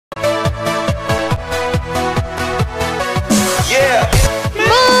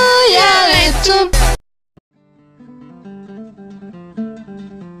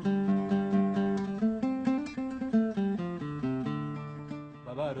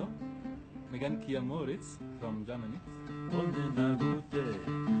Video. Megan Kia Moritz from Germany.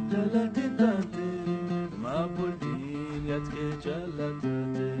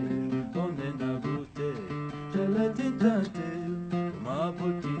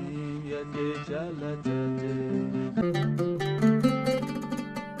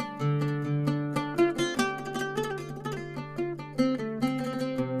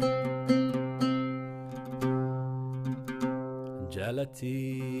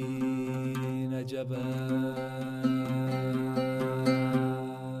 Jalalti Ajaba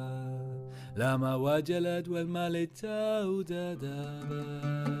Lama wajalad wal malita udadaba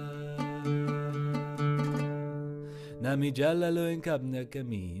Nami jalalo in kabna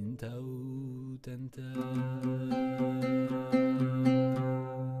kamin tautanta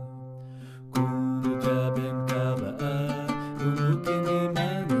Kunu jabem kaba kumukini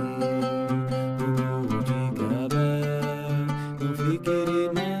mani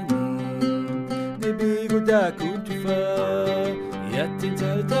Kutufa yatin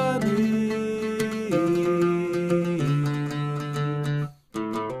taltani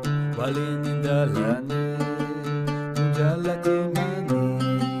walin indalani Jalalti mani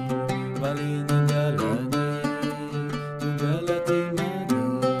walin indalani Jalalti mani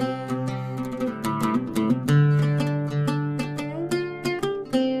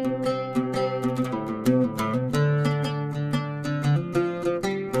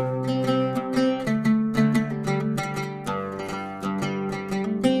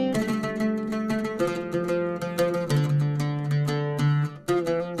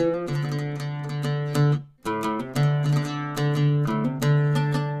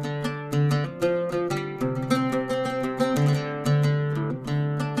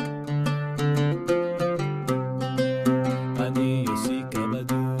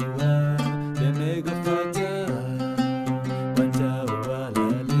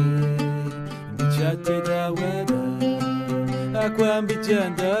Aquam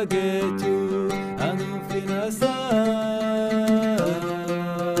bichanda getu anufinasa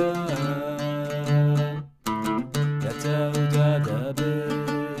Yata udadabe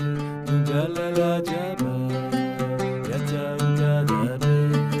Jalal Ajaba Yata udadabe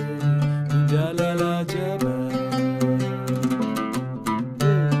Jalal Ajaba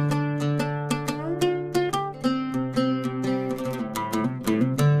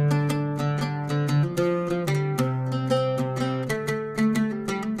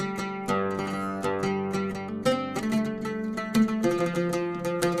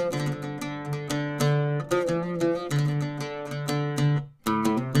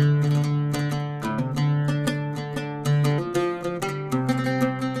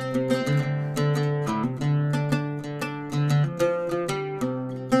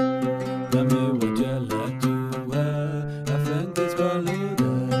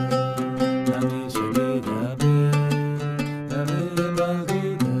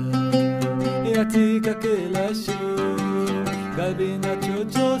Tika kelasho Galbina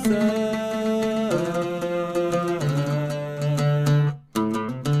chochosa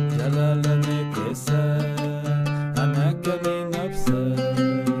Jalala nekesa Anaka minapsa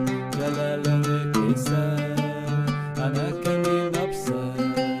Jalala nekesa Anaka minapsa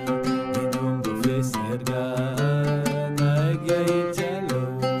Inung dufe serga Naegya italo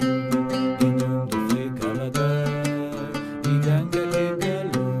Inung dufe kalada Iganga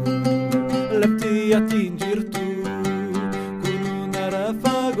kegalo Lefti yatin jirtu kunu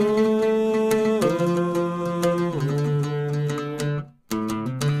narafago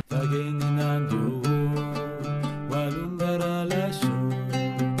Fageni nandu walundara lasho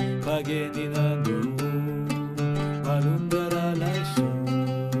Fageni nandu walundara lasho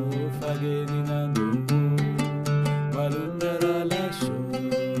Fageni nandu walundara lasho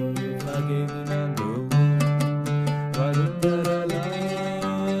Fageni nandu walundara lasho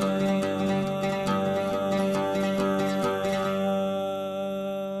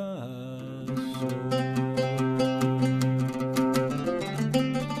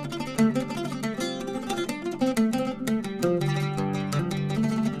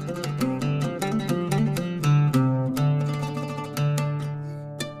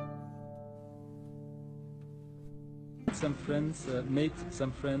Some friends, made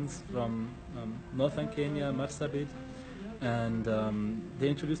some friends from northern Kenya, Marsabit, and they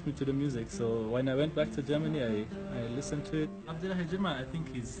introduced me to the music. So when I went back to Germany, I listened to it. Abdullahi Jirma, I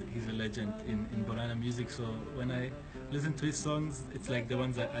think he's a legend in Borana music. So when I listen to his songs, it's like the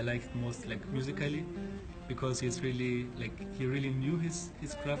ones that I liked most, like musically, because he's really he really knew his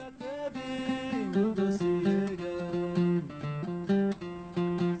craft.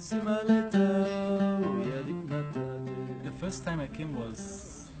 The first time I came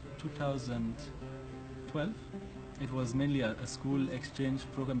was 2012. It was mainly a school exchange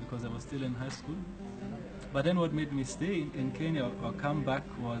program because I was still in high school. But then what made me stay in Kenya or come back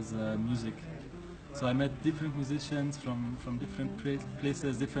was music. So I met different musicians from different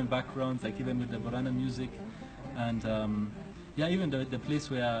places, different backgrounds, like even with the Borana music. And yeah, even the place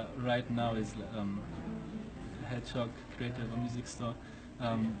where right now is Hedgehog Creative, a music store,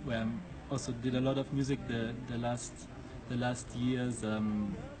 where I also did a lot of music the last years.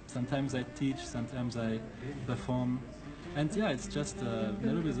 Sometimes I teach, sometimes I perform. And yeah, it's just,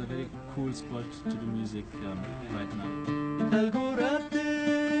 Nairobi is a very cool spot to do music right now.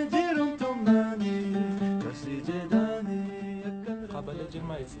 Abdullahi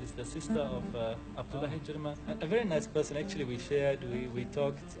Jirma is the sister of Abdullahi Jirma. A very nice person, actually. We shared, we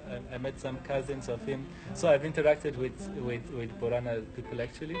talked. I met some cousins of him. So I've interacted with Borana people,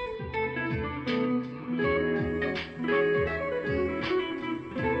 actually.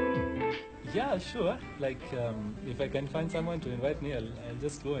 Yeah, sure. Like, if I can find someone to invite me, I'll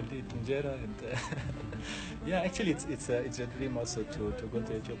just go and eat injera. And yeah, actually, it's a dream also to go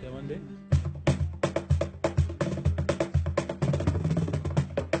to Ethiopia one day.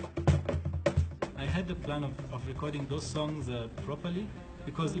 I had the plan of recording those songs properly,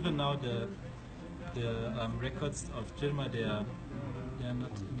 because even now the records of Jirma, they are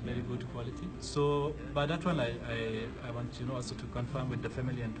not in very good quality. So, but that one I want also to confirm with the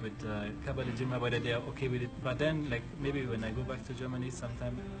family and with Abdullahi Jirma whether they are okay with it. But then, like, maybe when I go back to Germany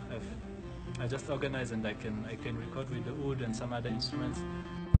sometime, I just organize and I can record with the oud and some other instruments.